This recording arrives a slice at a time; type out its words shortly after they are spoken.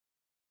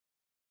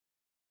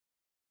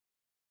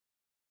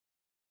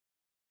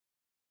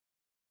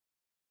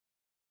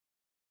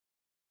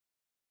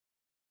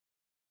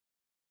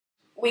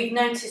We've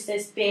noticed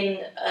there's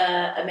been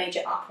a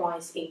major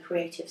uprise in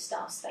creative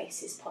style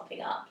spaces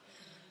popping up.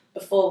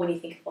 Before, when you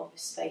think of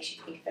office space,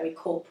 you think of very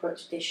corporate,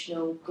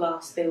 traditional,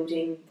 glass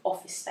building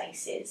office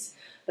spaces.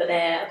 But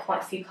there are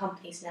quite a few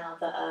companies now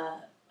that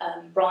are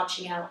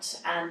branching out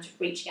and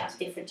reaching out to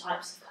different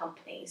types of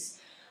companies.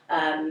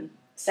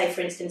 Say,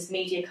 for instance,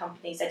 media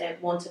companies, they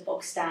don't want a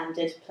bog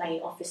standard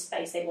plain office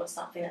space. They want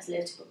something that's a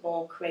little bit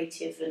more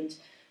creative and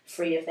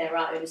free of their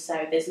own.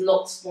 So there's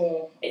lots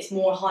more, it's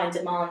more high in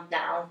demand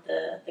now,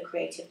 the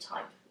creative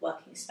type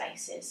working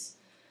spaces.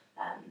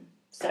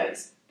 So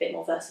it's a bit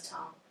more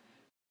versatile.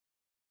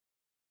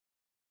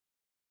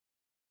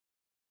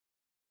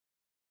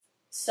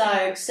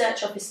 So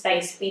Search Office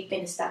Space, we've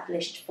been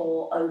established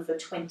for over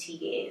 20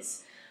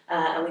 years.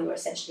 And we were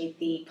essentially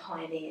the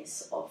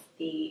pioneers of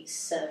the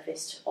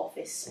serviced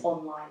office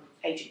online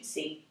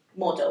agency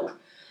model.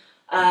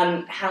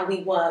 How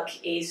we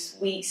work is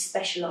we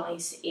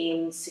specialise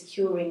in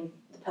securing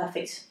the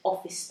perfect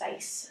office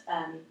space,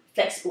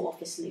 flexible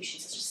office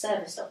solutions such as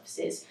serviced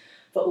offices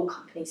for all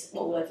companies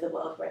all over the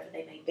world, wherever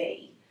they may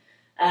be.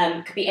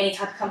 Could be any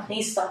type of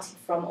companies, starting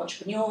from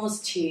entrepreneurs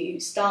to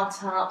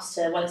startups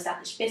to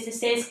well-established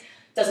businesses.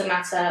 Doesn't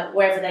matter,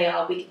 wherever they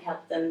are, we can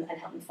help them and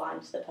help them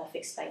find the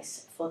perfect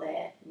space for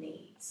their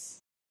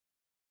needs.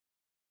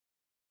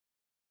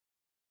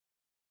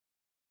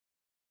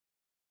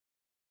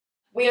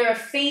 We are a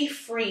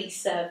fee-free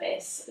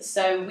service,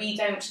 so we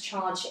don't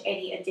charge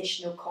any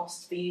additional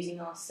cost for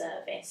using our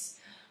service.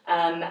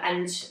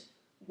 And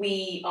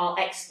our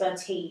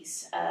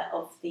expertise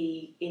of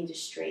the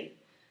industry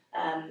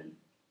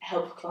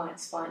help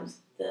clients find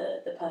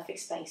the perfect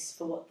space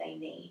for what they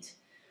need.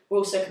 We're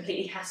also a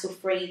completely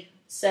hassle-free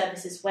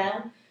service as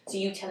well, so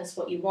you tell us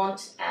what you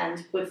want,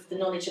 and with the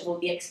knowledge of all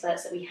the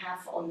experts that we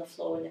have on the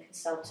floor and the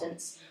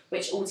consultants,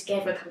 which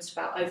altogether comes to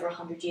about over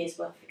 100 years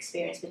worth of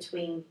experience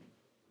between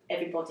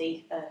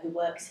everybody who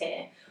works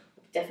here,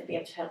 we'll definitely be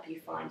able to help you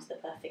find the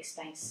perfect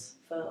space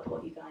for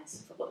what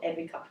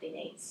every company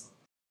needs.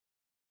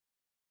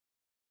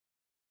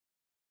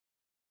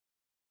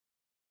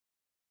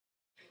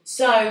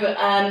 So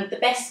the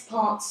best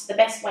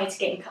way to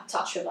get in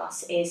touch with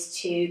us is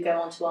to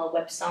go onto our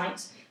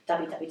website,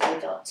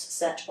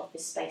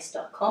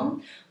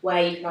 www.searchofficespace.com,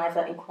 where you can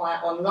either inquire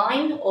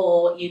online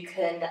or you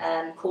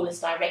can call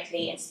us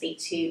directly and speak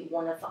to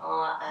one of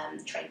our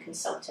trained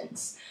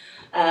consultants.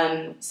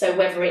 So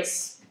whether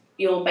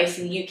you're based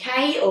in the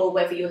UK or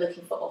whether you're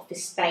looking for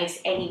office space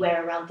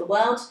anywhere around the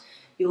world,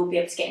 you'll be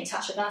able to get in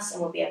touch with us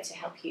and we'll be able to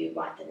help you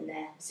right then and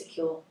there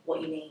secure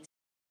what you need.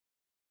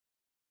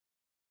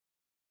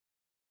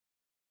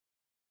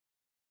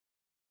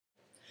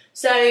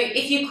 So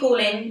if you call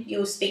in,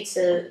 you'll speak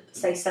to,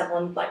 say,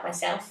 someone like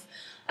myself.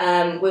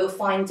 We'll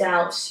find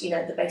out,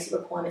 the basic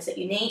requirements that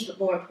you need, but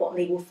more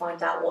importantly, we'll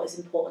find out what is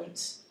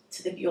important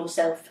to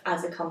yourself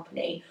as a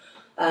company,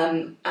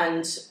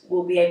 and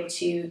we'll be able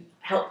to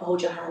help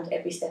hold your hand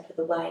every step of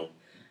the way,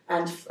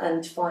 and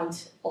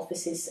find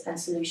offices and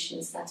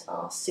solutions that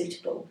are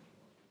suitable.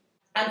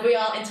 And we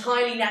are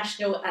entirely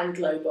national and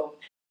global.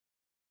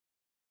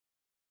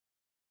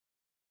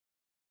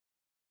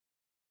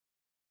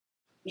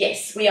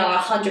 Yes, we are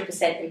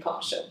 100%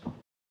 impartial.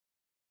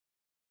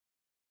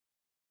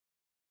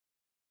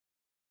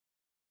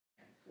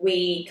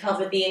 We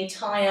cover the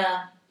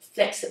entire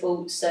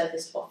flexible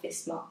serviced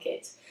office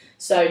market,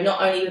 so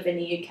not only within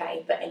the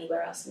UK, but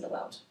anywhere else in the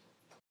world.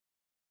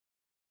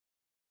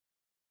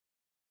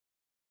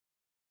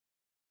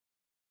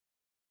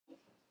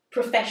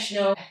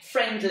 Professional,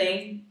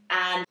 friendly,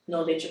 and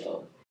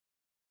knowledgeable.